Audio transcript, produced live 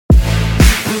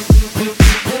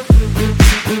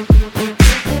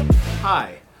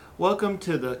Welcome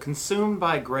to the Consumed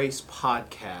by Grace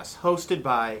podcast, hosted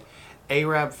by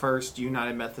Arab First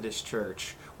United Methodist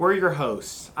Church. We're your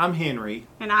hosts. I'm Henry.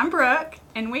 And I'm Brooke,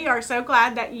 and we are so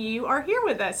glad that you are here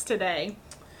with us today.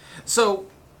 So,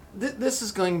 this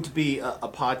is going to be a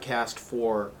podcast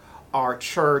for our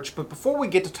church, but before we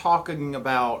get to talking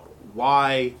about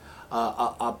why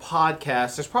a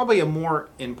podcast, there's probably a more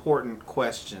important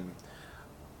question.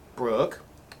 Brooke,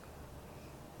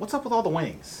 what's up with all the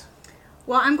wings?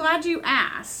 Well, I'm glad you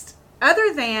asked.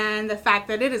 Other than the fact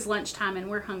that it is lunchtime and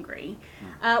we're hungry,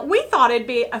 we thought it'd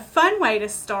be a fun way to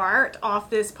start off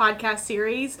this podcast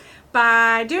series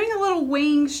by doing a little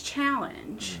wings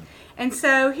challenge. And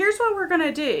so here's what we're going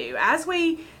to do. As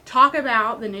we talk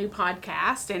about the new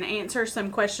podcast and answer some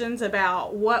questions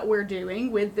about what we're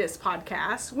doing with this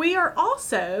podcast, we are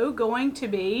also going to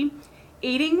be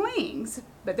eating wings.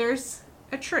 But there's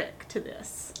a trick to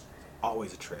this.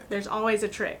 Always a trick. There's always a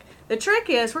trick. The trick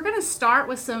is we're going to start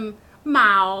with some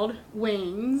mild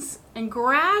wings, and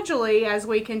gradually, as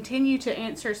we continue to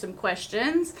answer some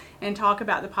questions and talk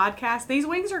about the podcast, these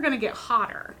wings are going to get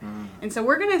hotter. And so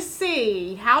we're going to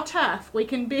see how tough we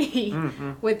can be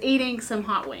with eating some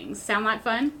hot wings. Sound like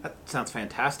fun? That sounds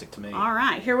fantastic to me. All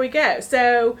right, here we go.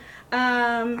 So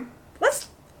let's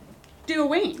do a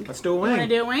wing. Let's do a wing. You want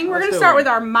to do a wing? We're going to start with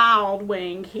our mild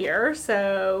wing here.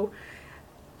 So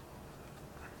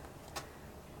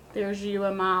there's you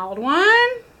a mild one.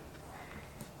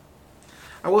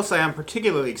 I will say I'm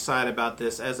particularly excited about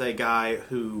this as a guy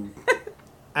who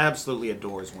absolutely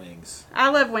adores wings. I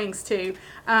love wings too.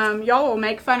 Y'all will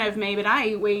make fun of me, but I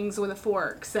eat wings with a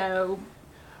fork, so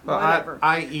whatever.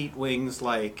 I eat wings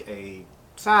like a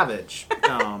savage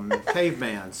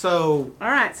caveman. So all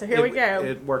right, so here we go.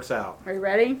 It works out. Are you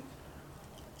ready?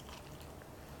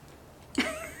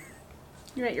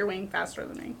 You ate your wing faster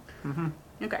than me.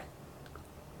 Okay.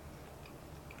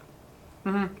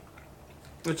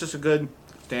 It's just a good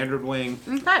standard wing.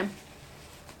 Okay.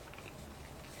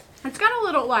 It's got a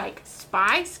little, like,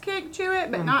 spice kick to it,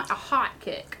 but not a hot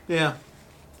kick. Yeah.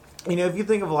 You know, if you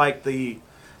think of, like, the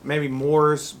maybe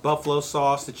Moore's buffalo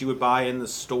sauce that you would buy in the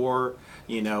store,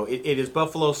 you know, it is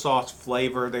buffalo sauce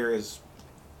flavor. There is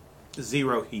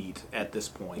zero heat at this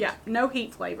point. Yeah, no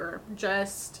heat flavor.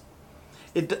 Just...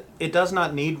 It does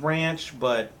not need ranch,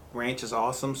 but ranch is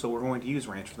awesome, so we're going to use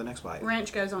ranch for the next bite.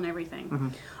 Ranch goes on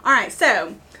everything. All right,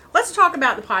 so let's talk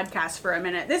about the podcast for a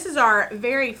minute. This is our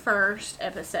very first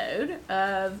episode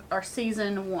of our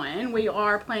season 1. We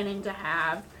are planning to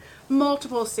have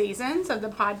multiple seasons of the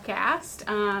podcast.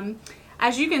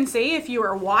 As you can see, if you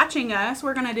are watching us,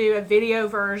 we're going to do a video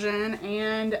version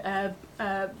and a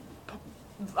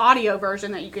audio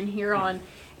version that you can hear on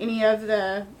any of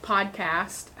the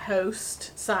podcast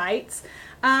host sites.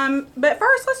 But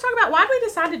first, let's talk about why did we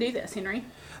decide to do this, Henry?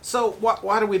 So,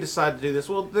 why do we decide to do this?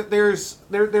 Well,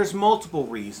 there's multiple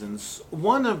reasons.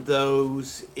 One of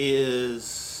those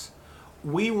is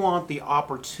we want the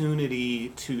opportunity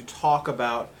to talk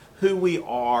about who we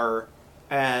are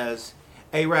as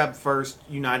Arab First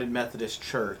United Methodist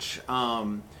Church.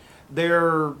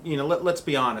 Let's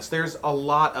be honest. There's a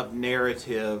lot of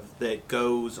narrative that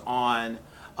goes on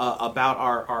about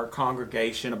our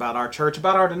congregation, about our church,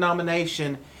 about our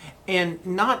denomination, and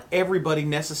not everybody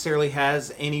necessarily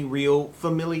has any real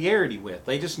familiarity with.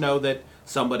 They just know that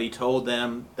somebody told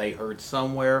them, they heard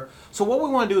somewhere. So what we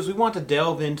want to do is we want to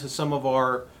delve into some of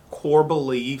our core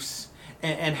beliefs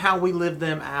and how we live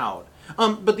them out.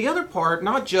 But the other part,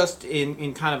 not just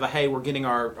in kind of a, hey, we're getting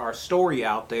our story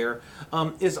out there,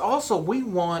 is also we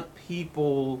want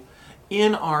people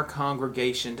in our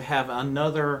congregation to have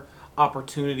another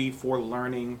opportunity for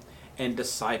learning and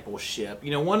discipleship. You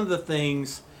know, one of the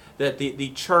things that the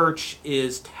church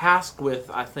is tasked with,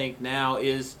 I think now,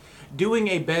 is doing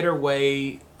a better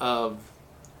way of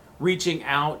reaching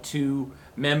out to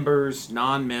members,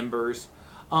 non-members,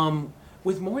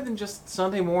 with more than just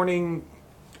Sunday morning,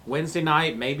 Wednesday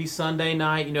night, maybe Sunday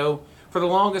night. You know, for the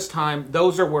longest time,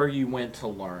 those are where you went to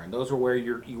learn. Those are where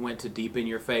you went to deepen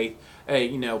your faith,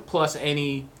 plus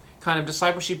any kind of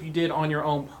discipleship you did on your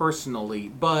own personally.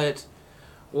 But,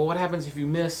 well, what happens if you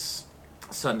miss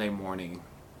Sunday morning?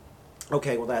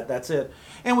 Okay, well, that's it.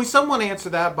 And we somewhat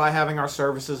answer that by having our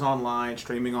services online,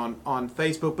 streaming on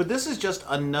Facebook. But this is just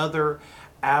another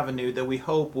avenue that we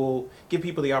hope will give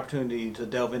people the opportunity to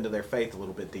delve into their faith a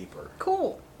little bit deeper.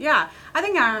 Cool. Yeah. I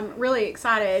think I'm really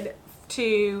excited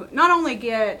to not only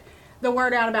get the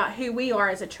word out about who we are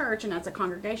as a church and as a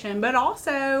congregation, but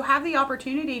also have the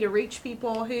opportunity to reach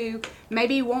people who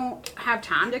maybe won't have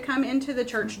time to come into the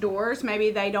church doors. Maybe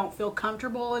they don't feel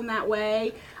comfortable in that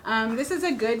way. This is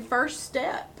a good first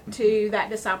step to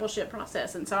that discipleship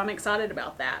process, and so I'm excited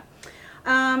about that.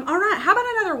 All right, how about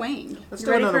another wing? Let's You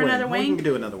do ready another for wing. another wing? We can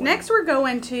do another wing. Next, we're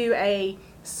going to a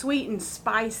sweet and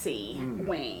spicy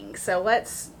wing. So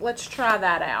let's try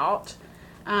that out.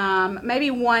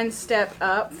 Maybe one step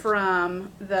up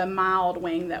from the mild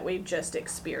wing that we've just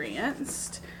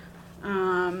experienced.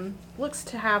 Looks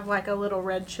to have like a little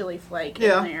red chili flake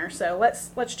in there. So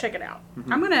let's check it out.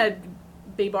 I'm gonna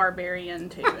be barbarian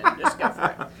too and just go for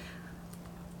it.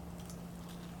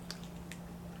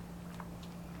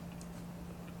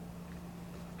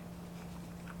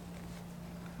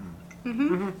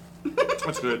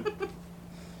 That's good.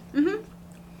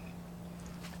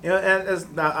 As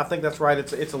I think that's right.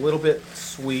 It's a little bit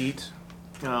sweet.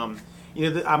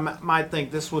 I might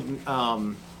think this would,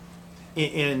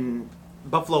 in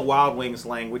Buffalo Wild Wings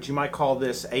language, you might call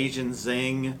this Asian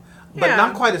zing, but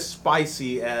not quite as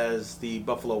spicy as the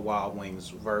Buffalo Wild Wings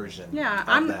version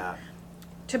of that.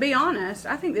 To be honest,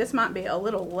 I think this might be a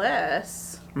little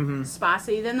less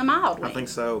spicy than the mild wing. I think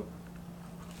so.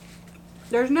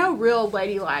 There's no real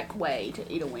ladylike way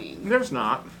to eat a wing. There's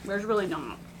not. There's really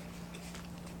not.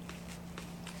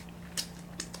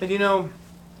 And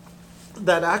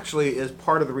that actually is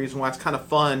part of the reason why it's kind of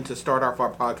fun to start off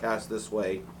our podcast this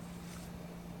way.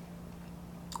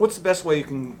 What's the best way you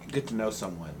can get to know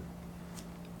someone?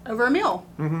 Over a meal.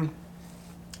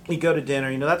 You go to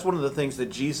dinner. That's one of the things that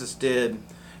Jesus did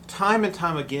time and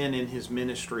time again in his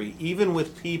ministry, even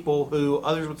with people who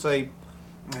others would say,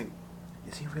 like,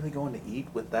 is he really going to eat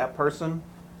with that person?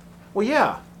 Well,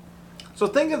 yeah. So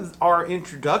think of our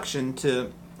introduction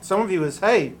to some of you as,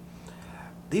 hey,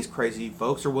 these crazy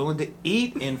folks are willing to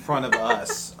eat in front of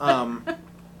us.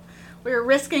 We're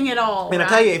risking it all. And I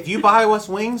tell you, if you buy us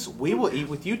wings, we will eat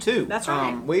with you too. That's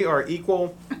right. We are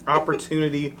equal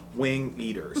opportunity wing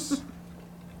eaters.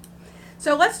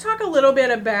 So let's talk a little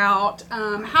bit about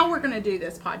how we're going to do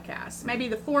this podcast. Maybe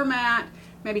the format,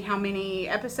 maybe how many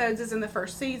episodes is in the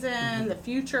first season, the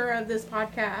future of this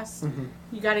podcast.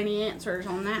 You got any answers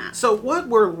on that? So what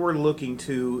we're looking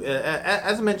to,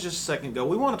 as I mentioned just a second ago,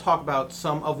 we want to talk about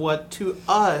some of what to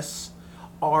us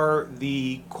are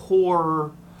the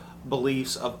core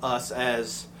beliefs of us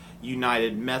as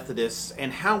United Methodists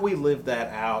and how we live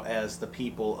that out as the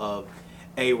people of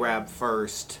Arab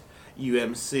First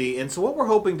UMC. And so what we're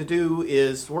hoping to do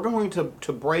is we're going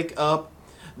to break up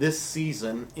this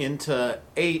season into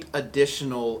 8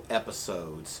 additional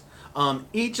episodes.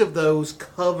 Each of those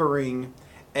covering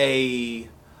a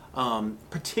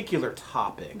particular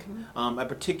topic, a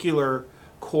particular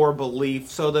core belief,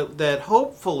 so that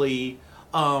hopefully,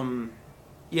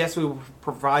 yes, we will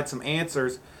provide some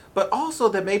answers, but also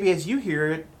that maybe as you hear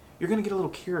it, you're going to get a little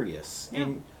curious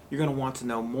and you're going to want to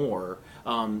know more.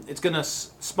 It's going to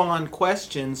spawn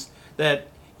questions that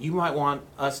you might want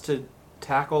us to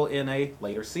tackle in a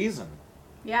later season.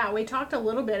 Yeah, we talked a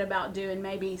little bit about doing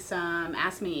maybe some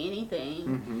Ask Me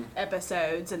Anything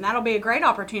episodes, and that'll be a great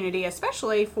opportunity,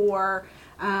 especially for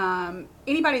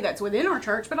anybody that's within our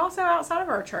church, but also outside of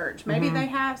our church. Maybe they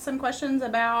have some questions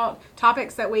about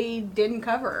topics that we didn't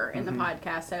cover in the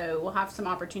podcast, so we'll have some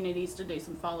opportunities to do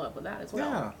some follow-up with that as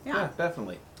well. Yeah,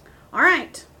 definitely. All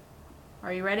right.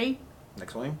 Are you ready?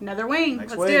 Next wing. Another wing.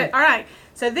 Let's do it. All right.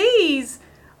 So these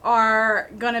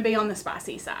are going to be on the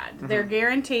spicy side. They're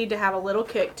guaranteed to have a little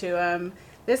kick to them.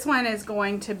 This one is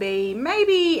going to be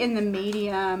maybe in the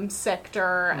medium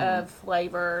sector of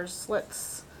flavors.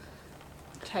 Let's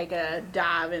take a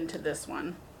dive into this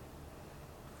one.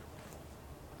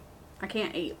 I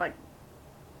can't eat like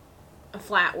a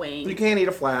flat wing. You can't eat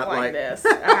a flat like this.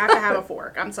 I have to have a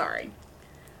fork. I'm sorry.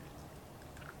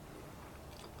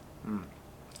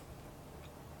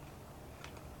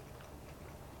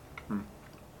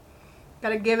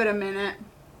 Gotta give it a minute.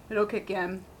 It'll kick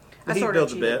in. The heat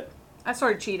builds a bit. I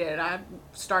sort of cheated. I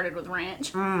started with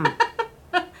ranch.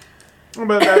 But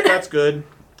that's good.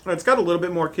 It's got a little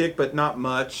bit more kick, but not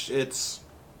much. It's,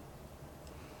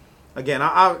 again,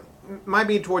 I might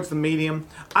be towards the medium.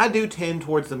 I do tend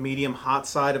towards the medium hot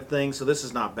side of things, so this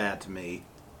is not bad to me.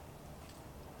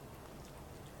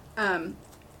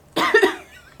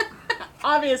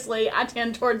 Obviously, I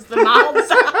tend towards the mild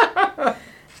side.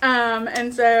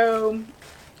 And so,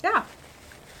 yeah.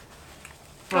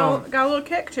 Got a little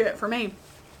kick to it for me.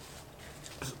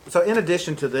 So in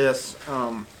addition to this,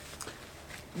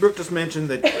 Brooke just mentioned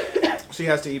that she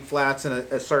has to eat flats in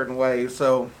a certain way.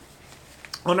 So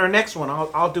on our next one,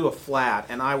 I'll do a flat,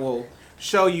 and I will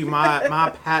show you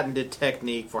my patented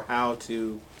technique for how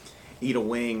to eat a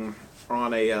wing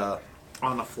on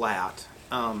a flat.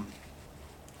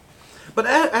 But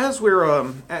as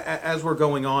we're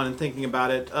going on and thinking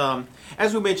about it,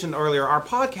 as we mentioned earlier, our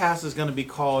podcast is going to be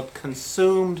called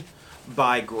 "Consumed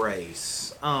by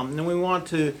Grace," and we want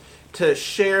to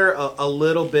share a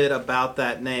little bit about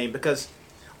that name because,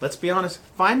 let's be honest,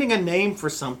 finding a name for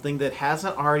something that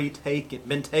hasn't already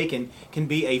been taken can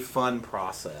be a fun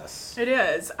process. It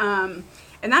is. And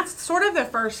that's sort of the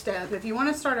first step. If you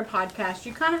want to start a podcast,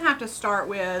 you kind of have to start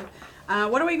with,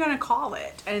 what are we going to call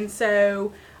it? And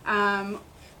so a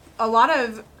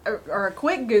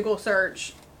quick Google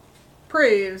search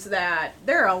proves that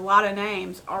there are a lot of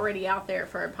names already out there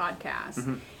for a podcast.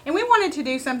 Mm-hmm. And we wanted to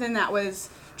do something that was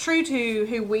true to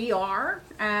who we are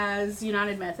as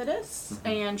United Methodists mm-hmm.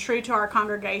 and true to our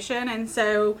congregation. And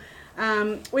so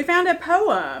we found a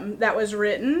poem that was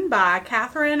written by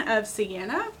Catherine of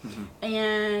Siena. Mm-hmm.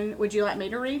 And would you like me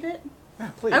to read it?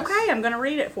 Yeah, please. Okay, I'm going to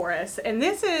read it for us. And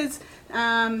this is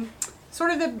sort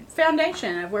of the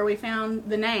foundation of where we found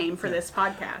the name for this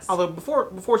podcast. Although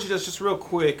before she does, just real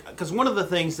quick, because one of the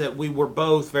things that we were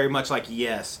both very much like,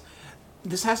 yes,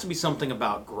 this has to be something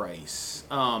about grace.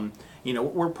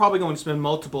 We're probably going to spend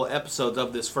multiple episodes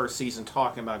of this first season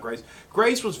talking about grace.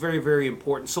 Grace was very, very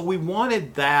important. So we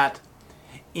wanted that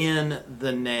in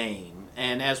the name.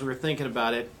 And as we were thinking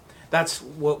about it, that's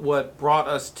what brought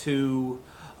us to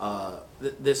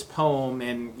this poem.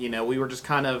 And, we were just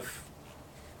kind of,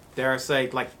 dare I say,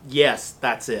 like, yes,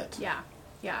 that's it.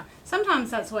 Yeah. Sometimes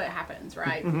that's what happens,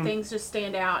 right? Mm-hmm. Things just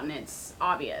stand out and it's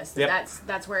obvious. Yep.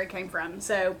 That's where it came from.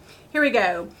 So here we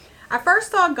go. I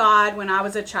first saw God when I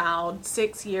was a child,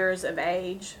 6 years of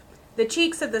age. The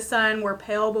cheeks of the sun were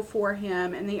pale before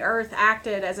him, and the earth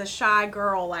acted as a shy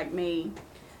girl like me.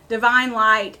 Divine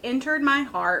light entered my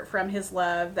heart from his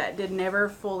love that did never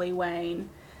fully wane.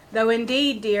 Though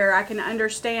indeed, dear, I can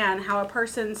understand how a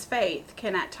person's faith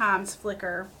can at times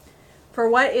flicker. For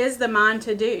what is the mind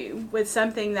to do with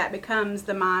something that becomes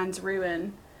the mind's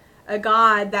ruin? A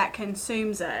God that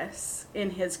consumes us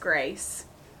in his grace.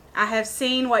 I have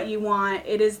seen what you want.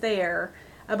 It is there,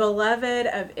 a beloved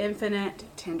of infinite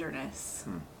tenderness.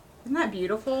 Isn't that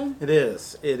beautiful? It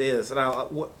is.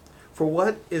 And for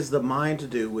what is the mind to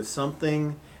do with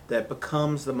something that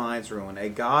becomes the mind's ruin? A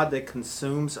God that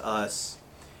consumes us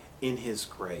in his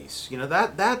grace.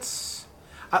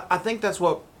 I think that's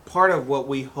what part of what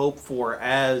we hope for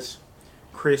as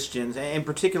Christians, and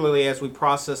particularly as we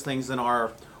process things in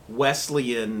our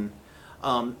Wesleyan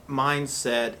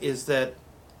mindset, is that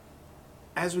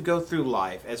as we go through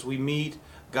life, as we meet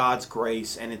God's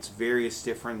grace and its various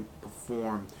different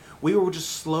form, we will just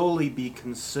slowly be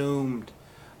consumed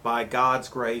by God's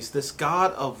grace, this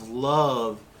God of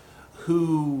love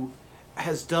who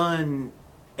has done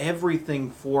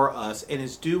everything for us and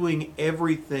is doing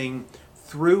everything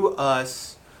through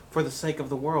us for the sake of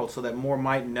the world so that more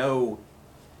might know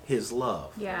his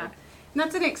love. Yeah. And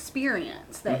that's an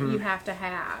experience that mm-hmm. you have to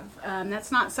have.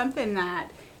 That's not something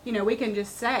that we can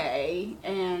just say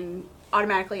and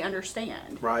automatically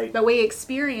understand. Right. But we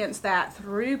experience that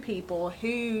through people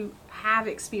who have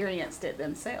experienced it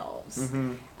themselves.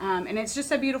 Mm-hmm. And it's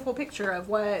just a beautiful picture of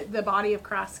what the body of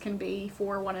Christ can be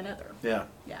for one another. Yeah.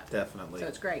 Definitely. So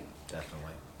it's great.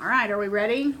 Definitely. All right, are we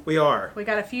ready? We are. We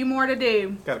got a few more to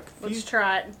do. Let's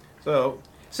try it. So,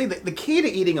 see, the key to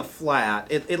eating a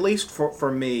flat, at least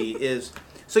for me, is,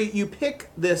 so you pick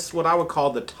this, what I would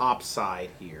call the top side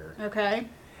here. Okay.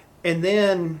 And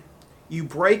then you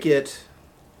break it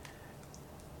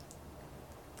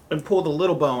and pull the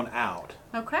little bone out.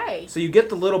 Okay. So you get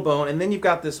the little bone, and then you've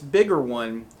got this bigger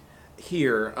one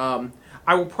here.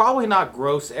 I will probably not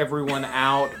gross everyone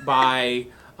out by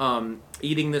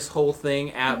eating this whole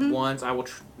thing at mm-hmm. once. I will,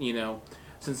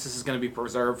 since this is going to be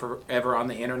preserved forever on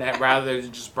the internet, rather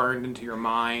than just burned into your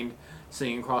mind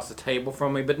sitting across the table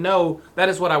from me. But no, that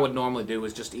is what I would normally do,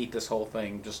 is just eat this whole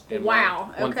thing just in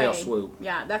one fell swoop.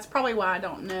 Yeah, that's probably why I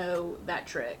don't know that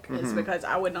trick, is mm-hmm. because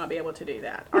I would not be able to do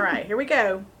that. All right, here we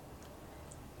go.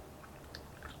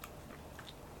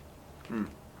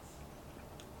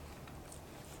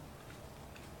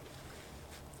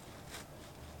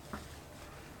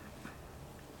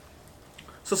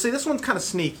 So see, this one's kind of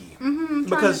sneaky mm-hmm,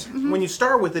 because when you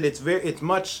start with it, it's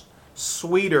much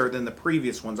sweeter than the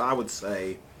previous ones, I would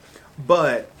say,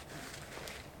 but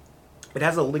it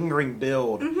has a lingering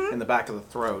build mm-hmm. in the back of the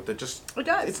throat that just it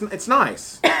does. It's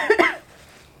nice.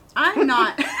 I'm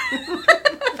not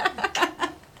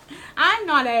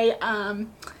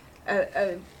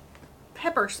a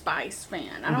pepper spice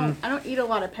fan. I don't eat a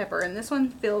lot of pepper, and this one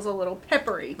feels a little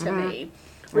peppery to mm-hmm. me.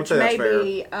 which may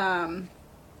be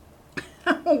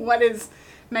what is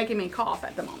making me cough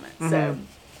at the moment. So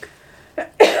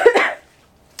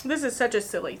this is such a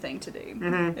silly thing to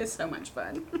do. It's so much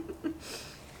fun.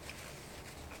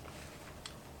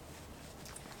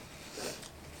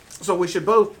 So we should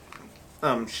both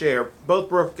share. Both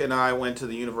Brooke and I went to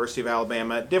the University of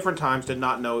Alabama at different times. Did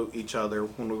not know each other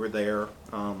when we were there.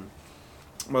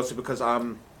 Mostly because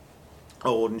I'm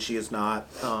old and she is not.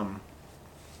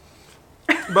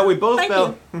 But we both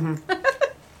fell.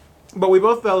 But we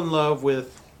both fell in love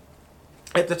with.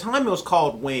 At the time, it was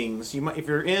called Wings. You might, if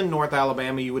you're in North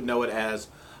Alabama, you would know it as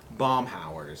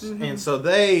Baumhauer's, and so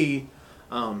they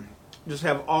just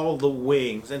have all the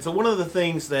wings. And so one of the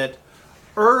things that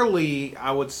early,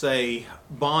 I would say,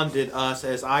 bonded us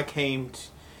as I came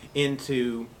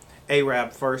into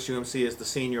ARAB First UMC as the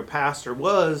senior pastor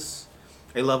was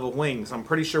a love of wings. I'm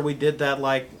pretty sure we did that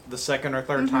like the second or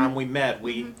third time we met.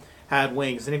 We had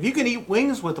wings. And if you can eat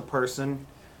wings with a person,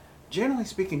 generally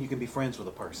speaking, you can be friends with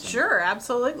a person. Sure,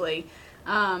 absolutely.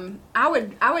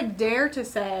 I would dare to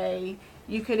say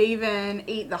you could even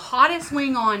eat the hottest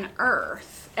wing on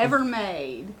earth ever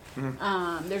made.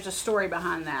 There's a story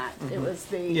behind that. It was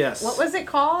what was it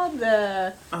called?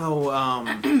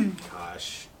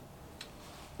 Gosh.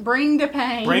 Bring to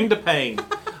Pain. Bring to Pain.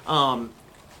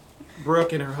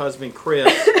 Brooke and her husband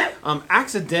Chris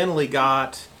accidentally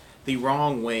got the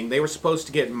wrong wing. They were supposed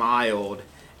to get mild,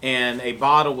 and a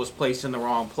bottle was placed in the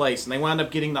wrong place, and they wound up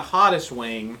getting the hottest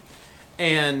wing.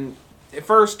 And at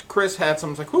first, Chris had some,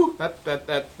 was like, "Whew,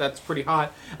 that's pretty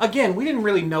hot." Again, we didn't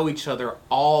really know each other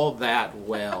all that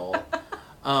well,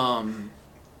 and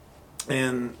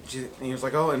he was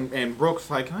like, "Oh," and Brooke's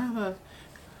like,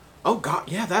 "Oh God,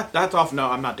 yeah, that's off.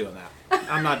 No, I'm not doing that.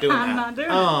 I'm not doing that. I'm not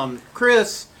doing it."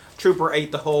 Chris Trooper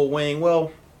ate the whole wing.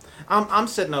 Well, I'm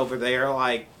sitting over there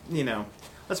like,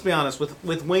 let's be honest,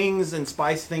 with wings and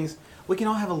spicy things, we can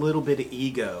all have a little bit of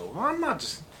ego. Well, I'm not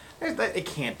just, it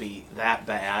can't be that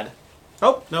bad.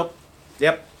 Oh, nope.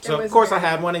 Yep. So, of course, I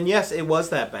had one, and yes, it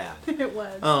was that bad. It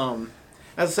was.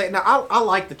 As I say, now, I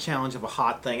like the challenge of a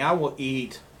hot thing. I will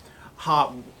eat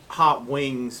hot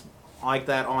wings like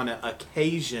that on an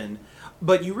occasion,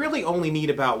 but you really only need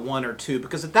about one or two,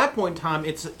 because at that point in time,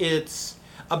 it's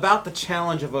about the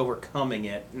challenge of overcoming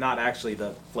it, not actually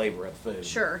the flavor of food.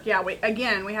 Sure. Yeah.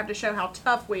 We have to show how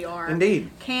tough we are. Indeed.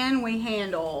 Can we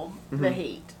handle the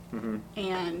heat?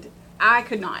 And I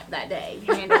could not that day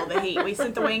handle the heat. We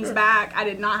sent the wings back. I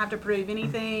did not have to prove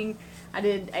anything. I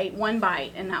ate one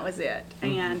bite, and that was it.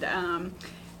 And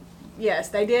yes,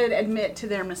 they did admit to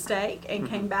their mistake and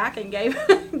came back and gave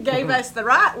us the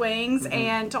right wings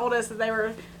and told us that they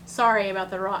were sorry about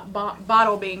the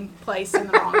bottle being placed in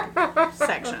the wrong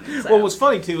section. So. What was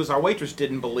funny, too, is our waitress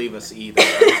didn't believe us either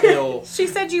until... She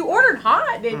said you ordered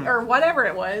hot, or whatever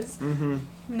it was.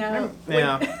 No.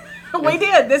 Yeah. We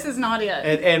did. This is not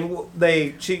it. And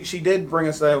she did bring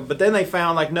us that, but then they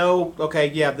found, like, no, okay,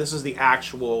 yeah, this is the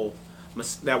actual...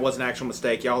 That was an actual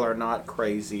mistake. Y'all are not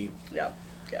crazy. Yep.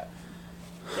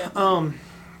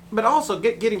 But also,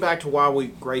 getting back to why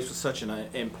grace was such an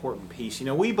important piece,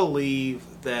 we believe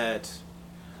that,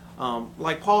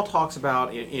 like Paul talks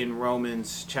about in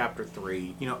Romans chapter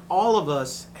 3, all of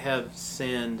us have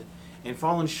sinned and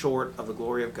fallen short of the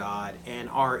glory of God and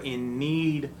are in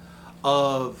need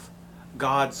of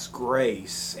God's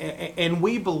grace. And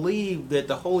we believe that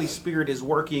the Holy Spirit is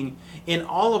working in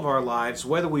all of our lives,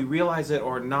 whether we realize it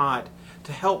or not,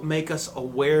 to help make us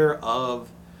aware of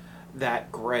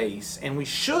that grace. And we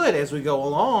should, as we go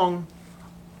along,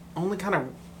 only kind of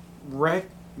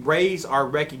raise our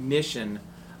recognition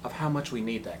of how much we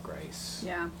need that grace.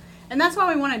 Yeah. And that's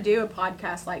why we want to do a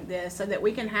podcast like this, so that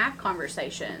we can have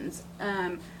conversations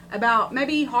about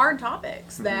maybe hard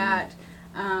topics that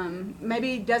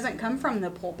maybe doesn't come from the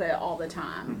pulpit all the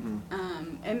time,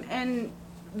 and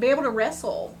be able to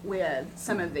wrestle with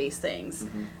some of these things,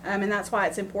 and that's why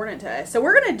it's important to us. So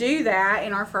we're going to do that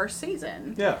in our first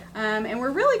season. Yeah. And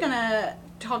we're really going to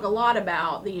talk a lot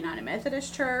about the United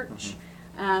Methodist Church,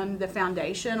 the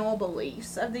foundational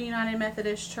beliefs of the United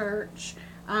Methodist Church.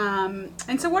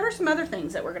 And so what are some other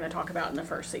things that we're going to talk about in the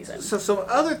first season? So some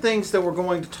other things that we're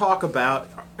going to talk about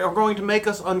are going to make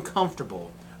us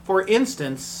uncomfortable. For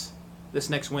instance, this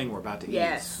next wing we're about to eat.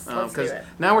 Yes, let's do it.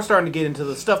 Now we're starting to get into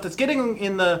the stuff that's getting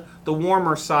in the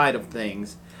warmer side of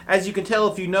things. As you can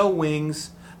tell if you know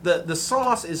wings, the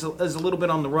sauce is a little bit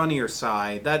on the runnier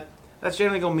side. That's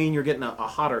generally going to mean you're getting a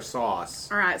hotter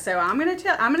sauce. All right, so I'm going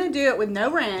to do it with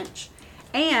no ranch,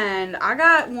 and I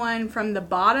got one from the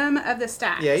bottom of the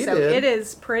stack. Yeah, you so did. It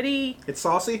is pretty. It's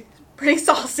saucy. Pretty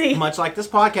saucy. Much like this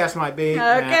podcast might be.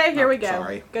 Okay, here we go.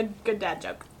 Sorry. Good dad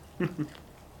joke.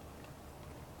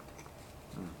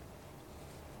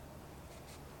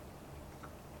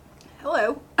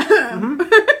 Hello.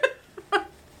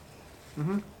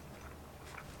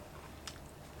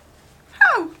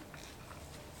 Oh,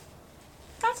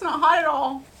 that's not hot at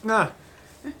all. Nah.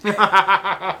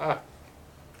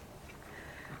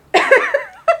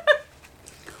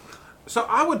 So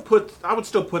I would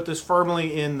still put this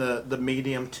firmly in the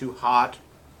medium to hot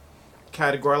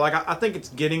category. Like I think it's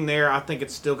getting there. I think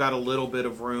it's still got a little bit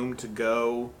of room to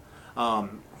go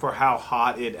for how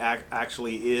hot it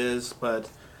actually is. But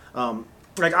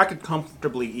like I could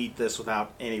comfortably eat this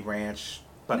without any ranch,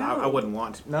 but No. I wouldn't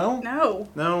want to. No, No.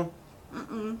 no.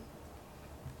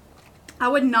 I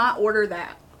would not order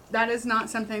that. That is not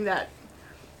something that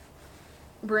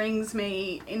brings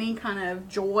me any kind of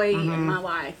joy in my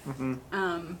life.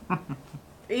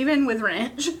 Even with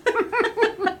ranch.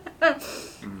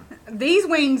 These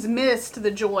wings missed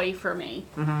the joy for me.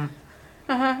 And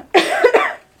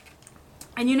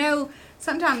you know,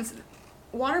 sometimes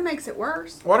water makes it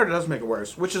worse. Water does make it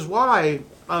worse, which is why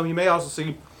you may also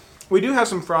see we do have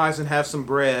some fries and have some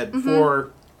bread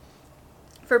for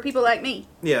people like me.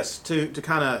 Yes, to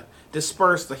kind of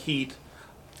disperse the heat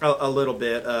a little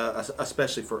bit,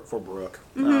 especially for Brooke.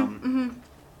 I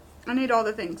need all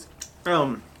the things.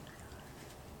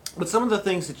 But some of the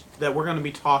things that we're going to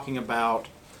be talking about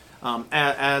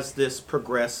as this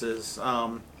progresses,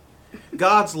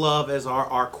 God's love as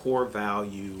our core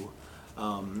value.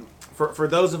 For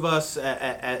those of us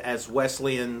as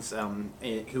Wesleyans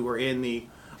who are in the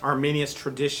Arminius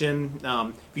tradition,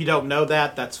 if you don't know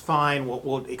that, that's fine.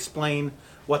 We'll explain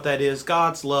what that is.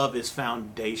 God's love is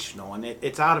foundational, and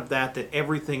it's out of that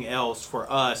everything else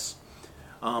for us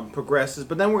progresses.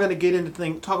 But then we're going to get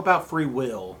into talk about free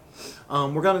will.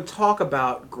 We're going to talk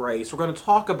about grace. We're going to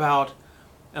talk about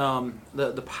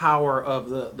the power of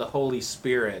the Holy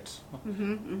Spirit.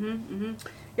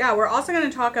 Yeah, we're also going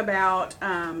to talk about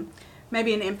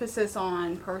maybe an emphasis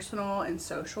on personal and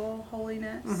social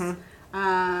holiness.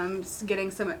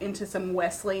 Getting into some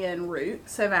Wesleyan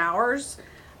roots of ours.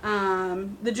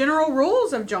 The general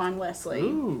rules of John Wesley,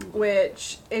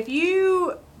 which if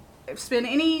you spend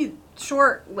any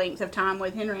short length of time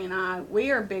with Henry and I,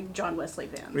 we are big John Wesley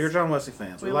fans. We are John Wesley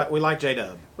fans. We like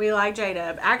J-Dub. We like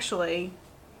J-Dub. Actually,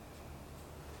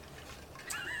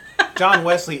 John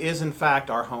Wesley is in fact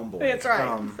our homeboy. that's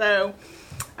right. So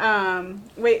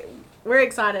we're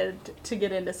excited to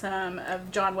get into some of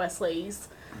John Wesley's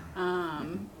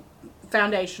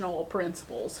foundational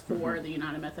principles for the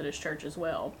United Methodist Church as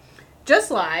well.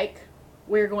 Just like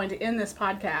we're going to end this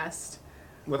podcast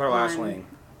with our last wing.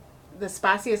 The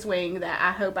spiciest wing that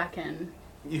I hope I can.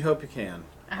 You hope you can.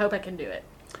 I hope I can do it.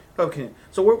 Okay.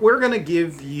 So we're going to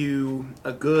give you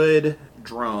a good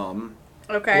drum.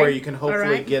 Okay. Where you can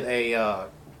hopefully get a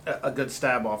good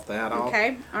stab off that.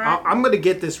 Okay. All right. I'm going to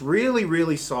get this really,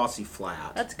 really saucy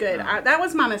flat. That's good. That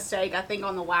was my mistake, I think,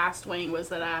 on the last wing was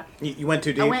that You went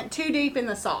too deep? I went too deep in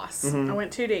the sauce. I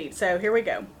went too deep. So here we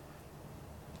go.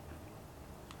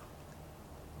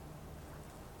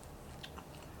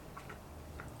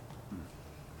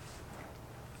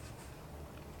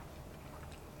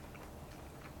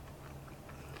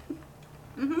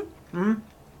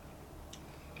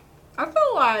 I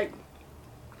feel like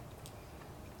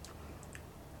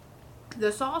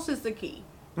the sauce is the key.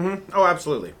 Oh,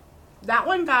 absolutely. That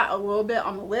one got a little bit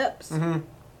on the lips.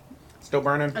 Still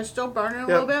burning? It's still burning a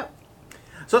little bit.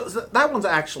 So that one's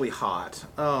actually hot.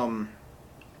 I'm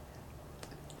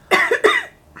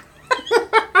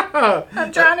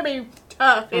trying to be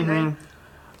tough, Henry.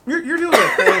 You're doing a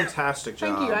fantastic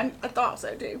job. Thank you. I thought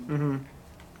so too.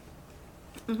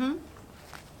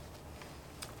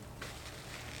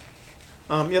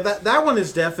 That one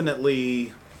is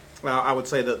definitely, I would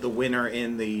say, the winner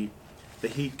in the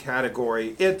heat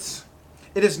category. It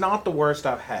is not the worst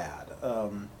I've had.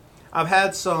 I've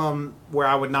had some where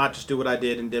I would not just do what I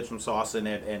did and dip some sauce in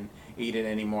it and eat it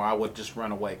anymore. I would just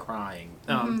run away crying.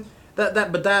 That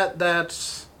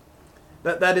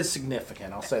is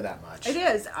significant. I'll say that much. It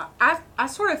is. I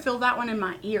sort of feel that one in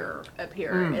my ear up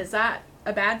here. Is that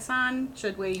a bad sign?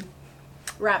 Should we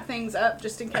wrap things up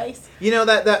just in case? You know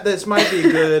that this might be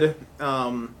a good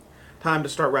time to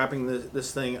start wrapping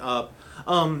this thing up.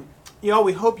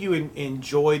 We hope you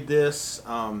enjoyed this.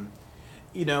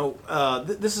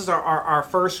 This is our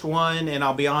first one, and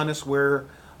I'll be honest, we're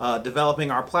developing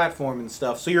our platform and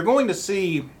stuff. So you're going to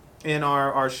see in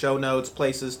our show notes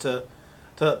places to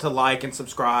like and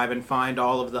subscribe and find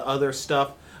all of the other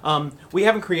stuff. We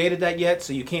haven't created that yet,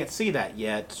 so you can't see that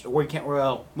yet. We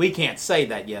can't say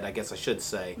that yet, I guess I should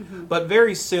say. But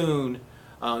very soon,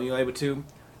 you'll be able to.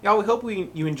 Y'all, we hope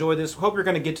you enjoy this. We hope you're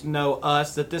going to get to know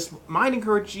us, that this might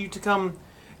encourage you to come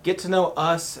get to know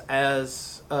us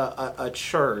as a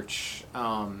church.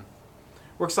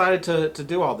 We're excited to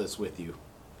do all this with you.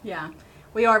 Yeah,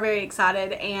 we are very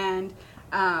excited, and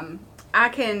I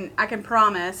can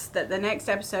promise that the next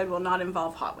episode will not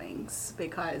involve hot wings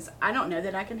because I don't know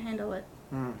that I can handle it.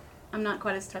 I'm not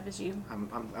quite as tough as you.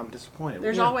 I'm disappointed.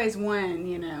 There's always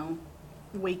one,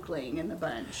 weakling in the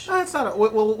bunch. That's not.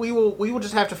 Well, we will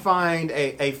just have to find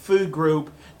a food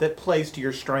group that plays to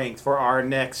your strength for our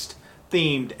next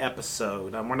themed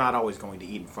episode. We're not always going to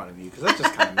eat in front of you because that's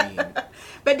just kind of mean.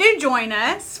 But do join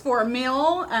us for a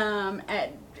meal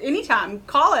at any time.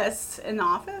 Call us in the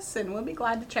office, and we'll be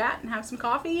glad to chat and have some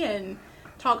coffee and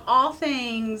talk all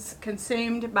things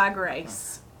consumed by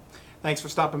grace. Thanks for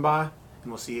stopping by,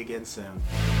 and we'll see you again soon.